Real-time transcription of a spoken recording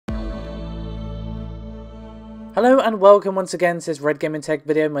Hello and welcome once again to this Red Gaming Tech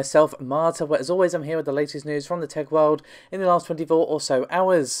video. Myself, Marta, where as always I'm here with the latest news from the tech world in the last 24 or so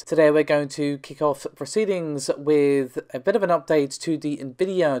hours. Today we're going to kick off proceedings with a bit of an update to the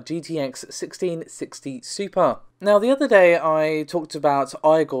Nvidia GTX 1660 Super. Now the other day I talked about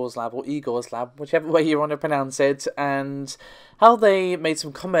Igor's lab, or Igor's lab, whichever way you want to pronounce it, and how they made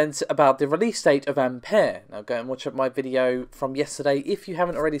some comments about the release date of Ampere. Now go and watch up my video from yesterday if you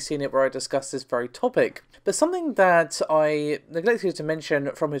haven't already seen it, where I discussed this very topic. But something that I neglected to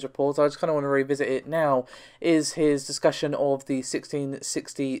mention from his report, I just kind of want to revisit it now, is his discussion of the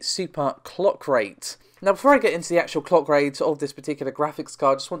 1660 Super clock rate. Now before I get into the actual clock rate of this particular graphics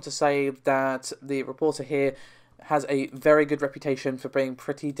card, I just want to say that the reporter here has a very good reputation for being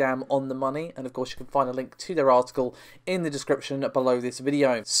pretty damn on the money, and of course you can find a link to their article in the description below this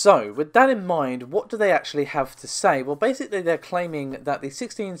video. So with that in mind, what do they actually have to say? Well, basically they're claiming that the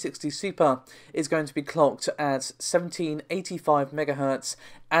 1660 Super is going to be clocked at 1785 MHz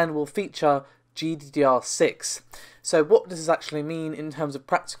and will feature GDDR6. So what does this actually mean in terms of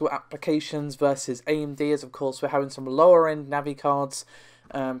practical applications versus AMD, as of course we're having some lower end Navi cards,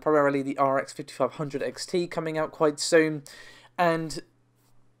 primarily the RX 5500 XT coming out quite soon, and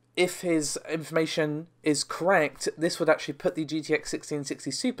if his information is correct, this would actually put the GTX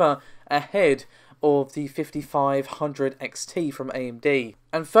 1660 Super ahead of the 5500 XT from AMD.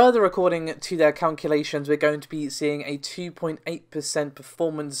 And further, according to their calculations, we're going to be seeing a 2.8%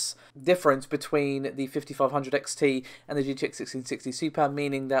 performance difference between the 5500 XT and the GTX 1660 Super,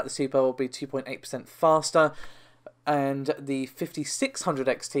 meaning that the Super will be 2.8% faster, and the 5600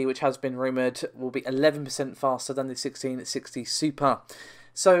 XT, which has been rumoured, will be 11% faster than the 1660 Super.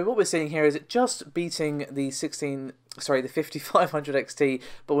 So what we're seeing here is it just beating the 5500 XT,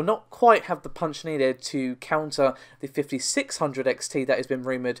 but will not quite have the punch needed to counter the 5600 XT that has been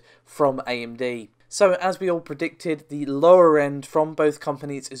rumoured from AMD. So as we all predicted, the lower end from both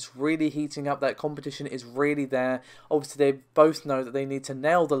companies is really heating up. That competition is really there. Obviously they both know that they need to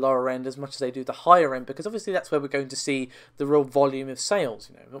nail the lower end as much as they do the higher end, because obviously that's where we're going to see the real volume of sales.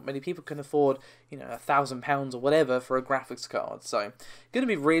 You know, not many people can afford, you know, £1,000 or whatever for a graphics card. So going to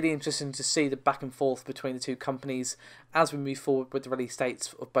be really interesting to see the back and forth between the two companies as we move forward with the release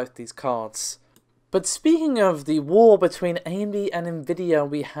dates of both these cards. But speaking of the war between AMD and Nvidia,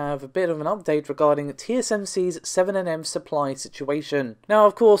 we have a bit of an update regarding TSMC's 7nm supply situation. Now,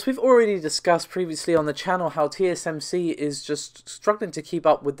 of course, we've already discussed previously on the channel how TSMC is just struggling to keep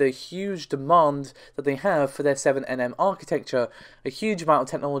up with the huge demand that they have for their 7nm architecture. A huge amount of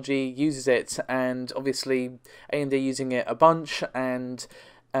technology uses it, and obviously AMD using it a bunch, and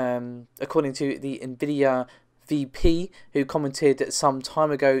according to the Nvidia VP, who commented some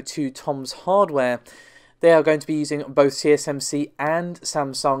time ago to Tom's Hardware, they are going to be using both TSMC and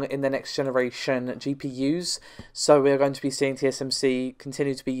Samsung in their next generation GPUs. So we are going to be seeing TSMC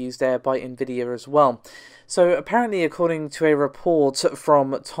continue to be used there by Nvidia as well. So apparently, according to a report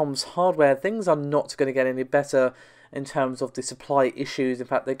from Tom's Hardware, things are not going to get any better in terms of the supply issues. In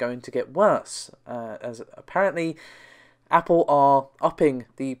fact, they're going to get worse, as apparently Apple are upping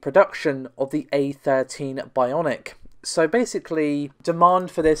the production of the A13 Bionic. So basically,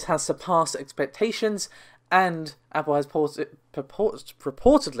 demand for this has surpassed expectations, and Apple has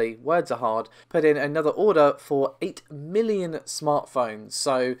purportedly, words are hard, put in another order for 8 million smartphones.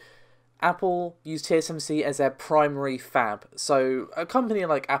 So Apple use TSMC as their primary fab. So a company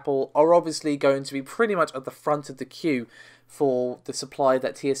like Apple are obviously going to be pretty much at the front of the queue for the supply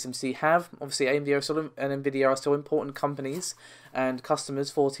that TSMC have. Obviously AMD and Nvidia are still important companies and customers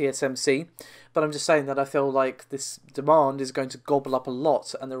for TSMC, but I'm just saying that I feel like this demand is going to gobble up a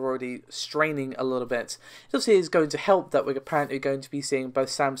lot, and they're already straining a little bit. It obviously is going to help that we're apparently going to be seeing both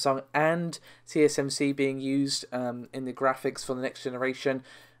Samsung and TSMC being used in the graphics for the next generation,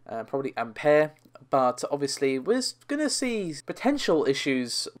 probably Ampere. But obviously we're going to see potential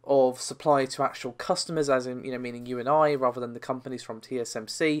issues of supply to actual customers, as in, you know, meaning you and I, rather than the companies from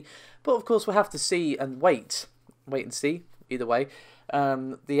TSMC. But of course we'll have to see and wait and see, either way,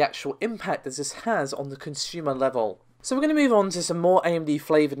 the actual impact that this has on the consumer level. So we're going to move on to some more AMD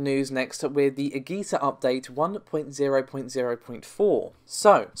flavoured news next with the Igor update 1.0.0.4.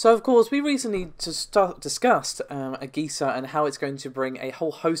 So of course we recently discussed Igor and how it's going to bring a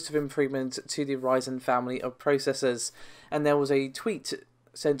whole host of improvements to the Ryzen family of processors, and there was a tweet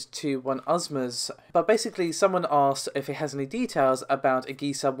sent to one Usmers, but basically someone asked if it has any details about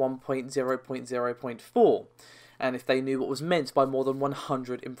Igor 1.0.0.4 and if they knew what was meant by more than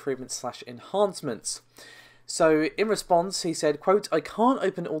 100 improvements/enhancements. So in response, he said, quote, "I can't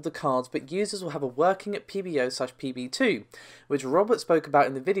open all the cards, but users will have a working PBO/PB2, which Robert spoke about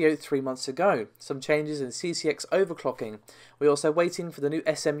in the video 3 months ago. Some changes in CCX overclocking. We're also waiting for the new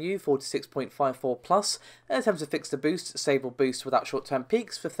SMU 46.54 Plus, an attempt to fix the boost, stable boost without short-term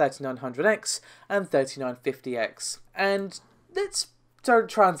peaks for 3900X and 3950X. And let's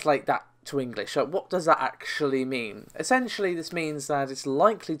translate that to English. So what does that actually mean? Essentially, this means that it's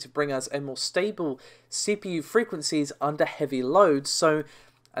likely to bring us a more stable CPU frequencies under heavy loads. So,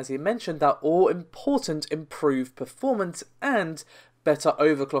 as he mentioned, that all important improved performance and better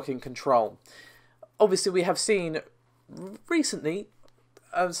overclocking control. Obviously, we have seen recently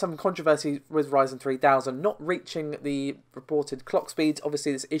some controversy with Ryzen 3000 not reaching the reported clock speeds.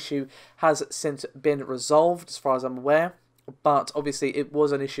 Obviously, this issue has since been resolved, as far as I'm aware. But obviously it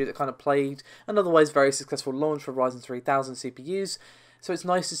was an issue that kind of plagued an otherwise very successful launch for Ryzen 3000 CPUs. So it's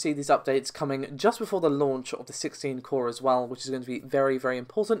nice to see these updates coming just before the launch of the 16 core as well, which is going to be very, very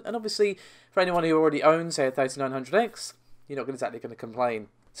important. And obviously for anyone who already owns, say, a 3900X, you're not exactly going to complain.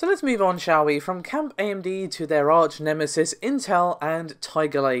 So let's move on, shall we, from Camp AMD to their arch nemesis Intel and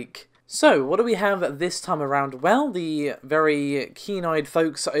Tiger Lake. So, what do we have this time around? Well, the very keen-eyed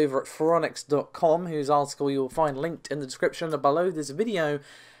folks over at Phoronix.com, whose article you will find linked in the description below this video,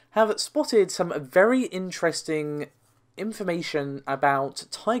 have spotted some very interesting information about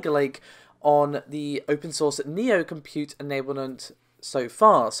Tiger Lake on the open source Neo Compute enablement so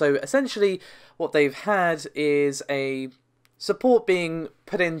far. So, essentially, what they've had is a support being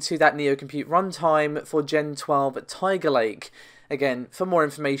put into that Neo Compute runtime for Gen 12 at Tiger Lake. Again, for more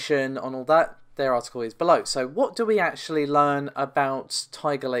information on all that, their article is below. So what do we actually learn about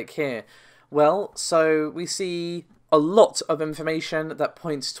Tiger Lake here? Well, so we see a lot of information that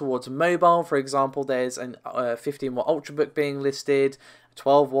points towards mobile. For example, there's a 15-watt Ultrabook being listed,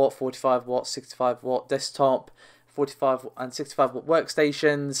 12-watt, 45-watt, 65-watt desktop, 45 and 65-watt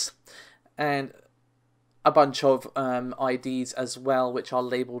workstations, and a bunch of IDs as well, which are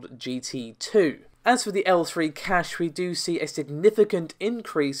labelled GT2. As for the L3 cache, we do see a significant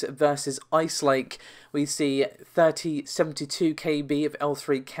increase versus Ice Lake. We see 3072 KB of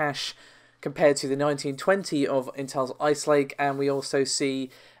L3 cache compared to the 1920 of Intel's Ice Lake, and we also see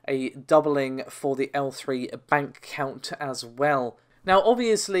a doubling for the L3 bank count as well. Now,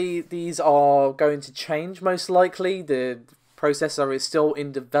 obviously, these are going to change most likely. The processor is still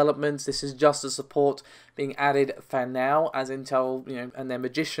in development. This is just a support being added for now, as Intel, and their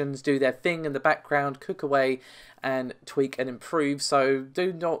magicians do their thing in the background, cook away and tweak and improve. So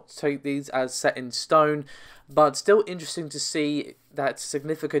do not take these as set in stone, but still interesting to see that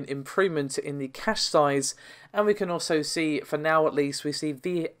significant improvement in the cache size. And we can also see, for now at least, we see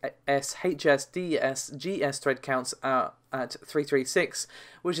VS, HS, DS, GS thread counts at 336,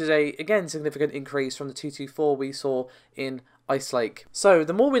 which is again significant increase from the 224 we saw in Ice Lake. So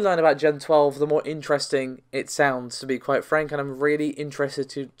the more we learn about Gen 12, the more interesting it sounds, to be quite frank, and I'm really interested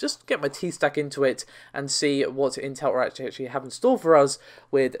to just get my teeth stuck into it and see what Intel actually have in store for us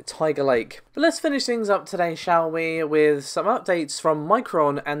with Tiger Lake. But let's finish things up today, shall we, with some updates from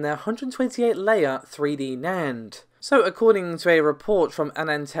Micron and their 128-layer 3D NAND. So according to a report from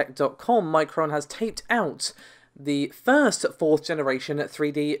AnandTech.com, Micron has taped out the first 4th generation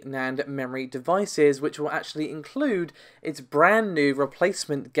 3D NAND memory devices, which will actually include its brand new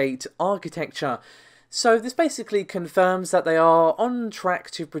replacement gate architecture. So this basically confirms that they are on track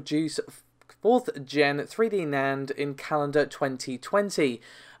to produce 4th gen 3D NAND in calendar 2020.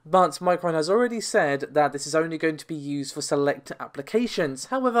 But Micron has already said that this is only going to be used for select applications.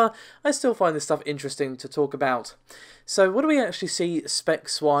 However, I still find this stuff interesting to talk about. So what do we actually see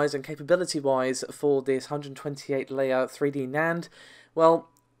specs-wise and capability-wise for this 128-layer 3D NAND? Well,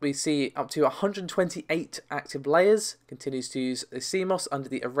 we see up to 128 active layers, continues to use a CMOS under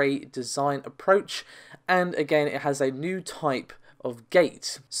the array design approach, and again it has a new type of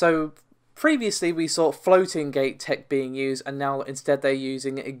gate. So previously we saw floating gate tech being used, and now instead they're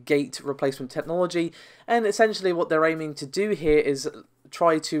using a gate replacement technology, and essentially what they're aiming to do here is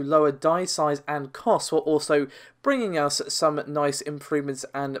try to lower die size and cost while also bringing us some nice improvements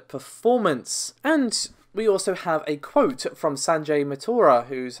and performance. And we also have a quote from Sanjay Mathura,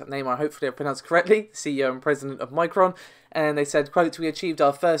 whose name I hopefully have pronounced correctly, CEO and president of Micron, And they said, quote, "We achieved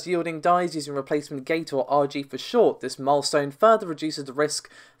our first yielding dies using replacement gate, or RG for short. This milestone further reduces the risk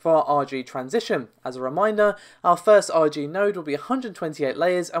for our RG transition. As a reminder, our first RG node will be 128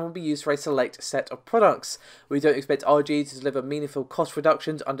 layers and will be used for a select set of products. We don't expect RG to deliver meaningful cost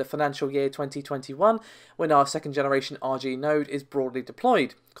reductions under financial year 2021 when our second generation RG node is broadly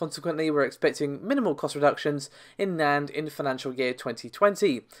deployed. Consequently, we're expecting minimal cost reductions in NAND in financial year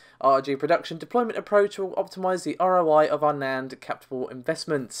 2020. Our RG production deployment approach will optimize the ROI of our NAND capital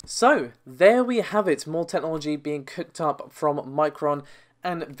investments." So, there we have it, more technology being cooked up from Micron,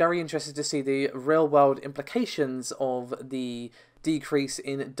 and very interested to see the real-world implications of the decrease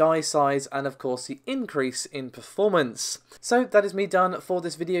in die size and of course the increase in performance. So that is me done for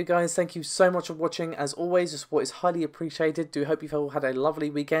this video, guys. Thank you so much for watching. As always, your support is highly appreciated. Do hope you've all had a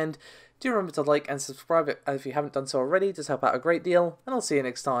lovely weekend. Do remember to like and subscribe if you haven't done so already. Does help out a great deal, and I'll see you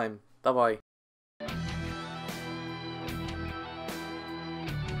next time. Bye bye.